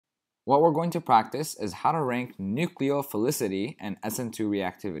what we're going to practice is how to rank nucleophilicity and Sn2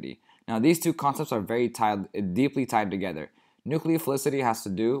 reactivity. Now, these two concepts are deeply tied together. Nucleophilicity has to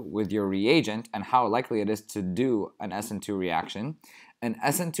do with your reagent and how likely it is to do an Sn2 reaction, and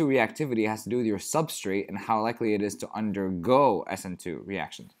Sn2 reactivity has to do with your substrate and how likely it is to undergo Sn2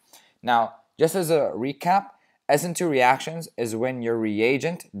 reactions. Now, just as a recap, Sn2 reactions is when your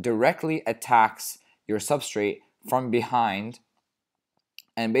reagent directly attacks your substrate from behind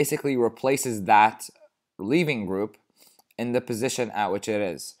and basically replaces that leaving group in the position at which it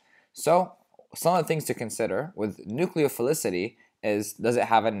is. So, some of the things to consider with nucleophilicity is, does it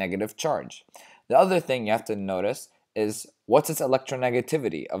have a negative charge? The other thing you have to notice is, what's its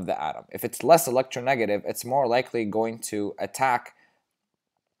electronegativity of the atom? If it's less electronegative, it's more likely going to attack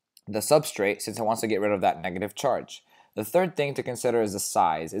the substrate since it wants to get rid of that negative charge. The third thing to consider is the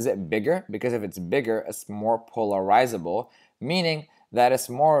size. Is it bigger? Because if it's bigger, it's more polarizable, meaning that it's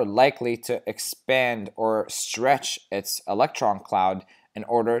more likely to expand or stretch its electron cloud in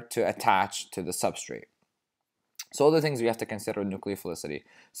order to attach to the substrate. So other things we have to consider with nucleophilicity.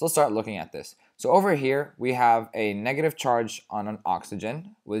 So let's start looking at this. So over here we have a negative charge on an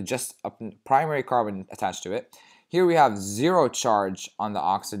oxygen with just a primary carbon attached to it. Here we have zero charge on the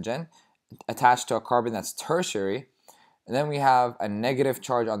oxygen attached to a carbon that's tertiary. And then we have a negative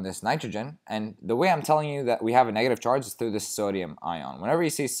charge on this nitrogen, and the way I'm telling you that we have a negative charge is through this sodium ion. Whenever you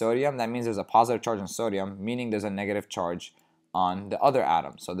see sodium, that means there's a positive charge on sodium, meaning there's a negative charge on the other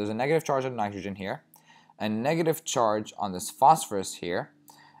atom. So there's a negative charge on nitrogen here, a negative charge on this phosphorus here,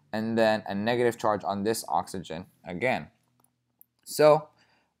 and then a negative charge on this oxygen again. So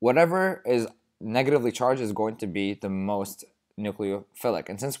whatever is negatively charged is going to be the most nucleophilic,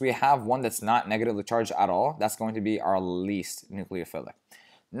 and since we have one that's not negatively charged at all, that's going to be our least nucleophilic.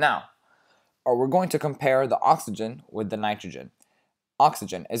 Now, we're going to compare the oxygen with the nitrogen.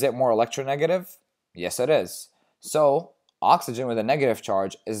 Oxygen, is it more electronegative? Yes, it is. So oxygen with a negative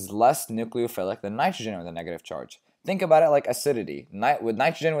charge is less nucleophilic than nitrogen with a negative charge. Think about it like acidity. With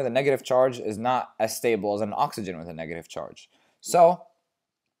nitrogen with a negative charge is not as stable as an oxygen with a negative charge. So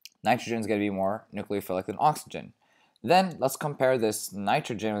nitrogen is going to be more nucleophilic than oxygen. Then let's compare this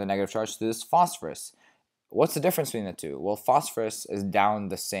nitrogen with a negative charge to this phosphorus. What's the difference between the two? Well, phosphorus is down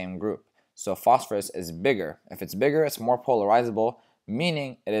the same group. So phosphorus is bigger. If it's bigger, it's more polarizable,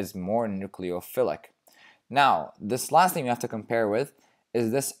 meaning it is more nucleophilic. Now, this last thing we have to compare with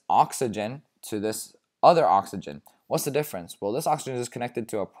is this oxygen to this other oxygen. What's the difference? Well, this oxygen is connected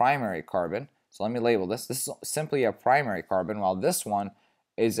to a primary carbon. So let me label this. This is simply a primary carbon, while this one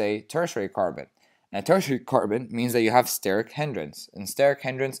is a tertiary carbon. And a tertiary carbon means that you have steric hindrance. And steric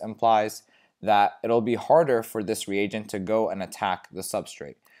hindrance implies that it'll be harder for this reagent to go and attack the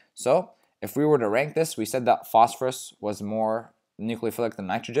substrate. So if we were to rank this, we said that phosphorus was more nucleophilic than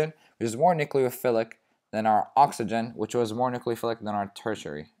nitrogen, which is more nucleophilic than our oxygen, which was more nucleophilic than our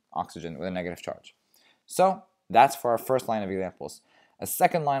tertiary oxygen with a negative charge. So that's for our first line of examples. A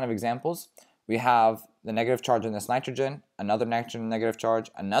second line of examples, we have the negative charge in this nitrogen, another nitrogen negative charge,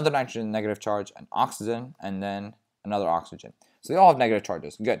 another nitrogen negative charge, an oxygen, and then another oxygen. So they all have negative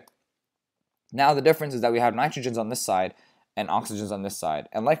charges. Good. Now the difference is that we have nitrogens on this side and oxygens on this side.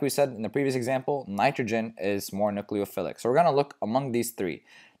 And like we said in the previous example, nitrogen is more nucleophilic. So we're going to look among these three.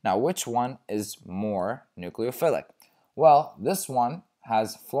 Now, which one is more nucleophilic? Well, this one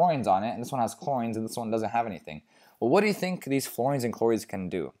has fluorines on it, and this one has chlorines, and this one doesn't have anything. Well, what do you think these fluorines and chlorines can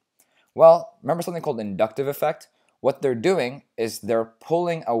do? Well, remember something called inductive effect? What they're doing is they're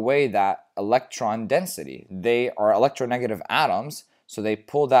pulling away that electron density. They are electronegative atoms, so they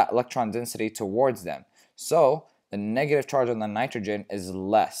pull that electron density towards them. So the negative charge on the nitrogen is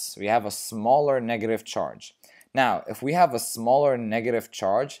less. We have a smaller negative charge. Now, if we have a smaller negative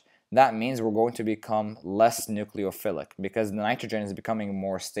charge, that means we're going to become less nucleophilic because the nitrogen is becoming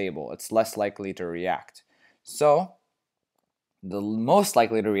more stable. It's less likely to react. So the most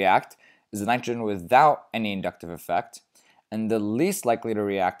likely to react is the nitrogen without any inductive effect, and the least likely to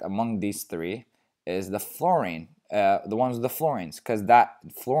react among these three is the fluorine, the ones with the fluorines, because that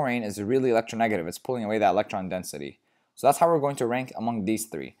fluorine is really electronegative. It's pulling away that electron density. So that's how we're going to rank among these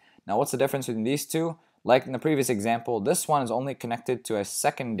three. Now, what's the difference between these two? Like in the previous example, this one is only connected to a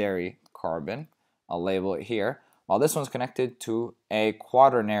secondary carbon. I'll label it here, while this one's connected to a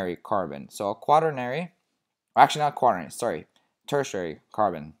quaternary carbon. So a quaternary, or actually not quaternary, sorry, tertiary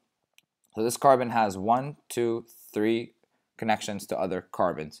carbon. So this carbon has 1, 2, 3 connections to other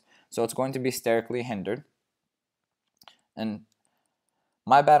carbons. So it's going to be sterically hindered. And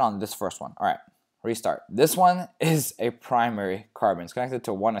my bad on this first one. All right, restart. This one is a primary carbon. It's connected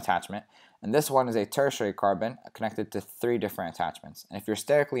to one attachment. And this one is a tertiary carbon connected to 3 different attachments. And if you're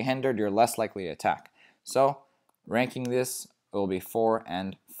sterically hindered, you're less likely to attack. So ranking this, it will be 4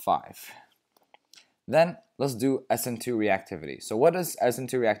 and 5. Then let's do Sn2 reactivity. So what is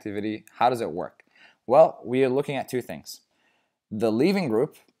Sn2 reactivity? How does it work? Well, we are looking at 2 things. The leaving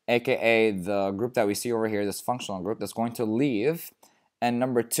group, aka the group that we see over here, this functional group that's going to leave, and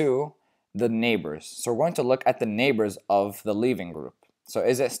number 2, the neighbors. So we're going to look at the neighbors of the leaving group. So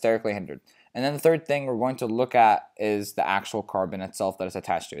is it sterically hindered? And then the third thing we're going to look at is the actual carbon itself that it's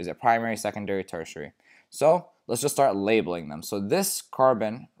attached to. Is it primary, secondary, tertiary? So let's just start labeling them. So this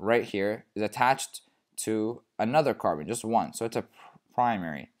carbon right here is attached to another carbon, just one. So it's a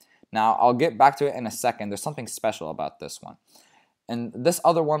primary. Now I'll get back to it in a second. There's something special about this one. And this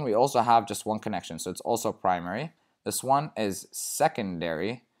other one, we also have just one connection, so it's also primary. This one is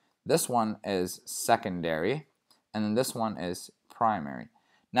secondary. This one is secondary. And then this one is primary.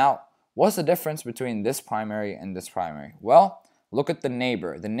 Now, what's the difference between this primary and this primary? Well, look at the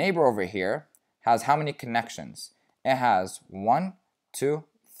neighbor. The neighbor over here has how many connections? It has 1, 2,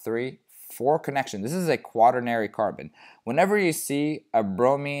 3, 4 connections. This is a quaternary carbon. Whenever you see a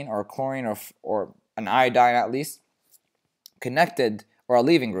bromine or a chlorine or an iodine at least, connected, or a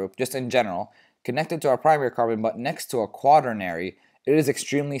leaving group, just in general, connected to our primary carbon but next to a quaternary, it is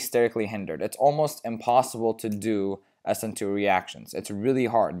extremely sterically hindered. It's almost impossible to do Sn2 reactions. It's really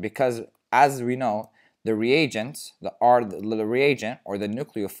hard because, as we know, the reagent, the reagent or the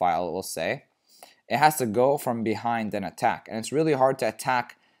nucleophile, we'll say, it has to go from behind and attack. And it's really hard to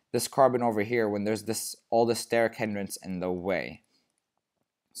attack this carbon over here when there's all the steric hindrance in the way.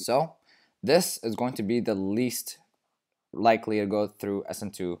 So this is going to be the least likely to go through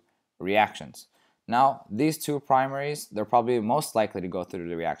Sn2 reactions. Now, these 2 primaries, they're probably most likely to go through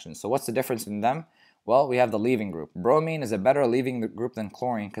the reactions. So what's the difference in them? Well, we have the leaving group. Bromine is a better leaving group than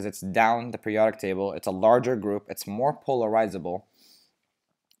chlorine because it's down the periodic table. It's a larger group. It's more polarizable.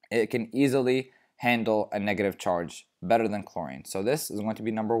 It can easily handle a negative charge better than chlorine. So this is going to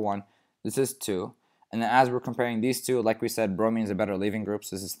be number 1. This is 2. And then as we're comparing these 2, like we said, bromine is a better leaving group.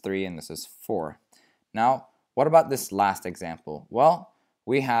 So this is 3 and this is 4. Now, what about this last example? Well,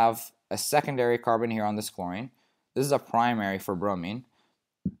 we have a secondary carbon here on this chlorine. This is a primary for bromine.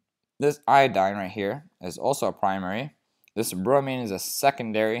 This iodine right here is also a primary. This bromine is a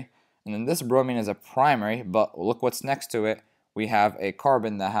secondary. And then this bromine is a primary, but look what's next to it. We have a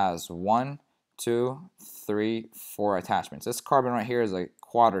carbon that has 1, 2, 3, 4 attachments. This carbon right here is a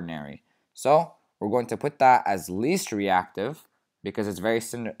quaternary. So we're going to put that as least reactive because it's very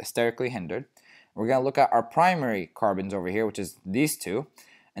sterically hindered. We're going to look at our primary carbons over here, which is these 2.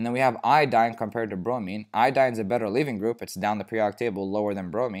 And then we have iodine compared to bromine. Iodine is a better leaving group. It's down the periodic table lower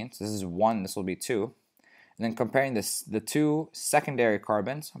than bromine. So this is 1, this will be 2. And then comparing the 2 secondary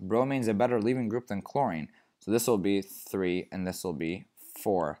carbons, bromine is a better leaving group than chlorine. So this will be 3 and this will be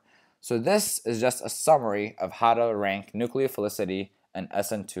 4. So this is just a summary of how to rank nucleophilicity and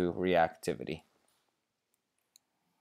Sn2 reactivity.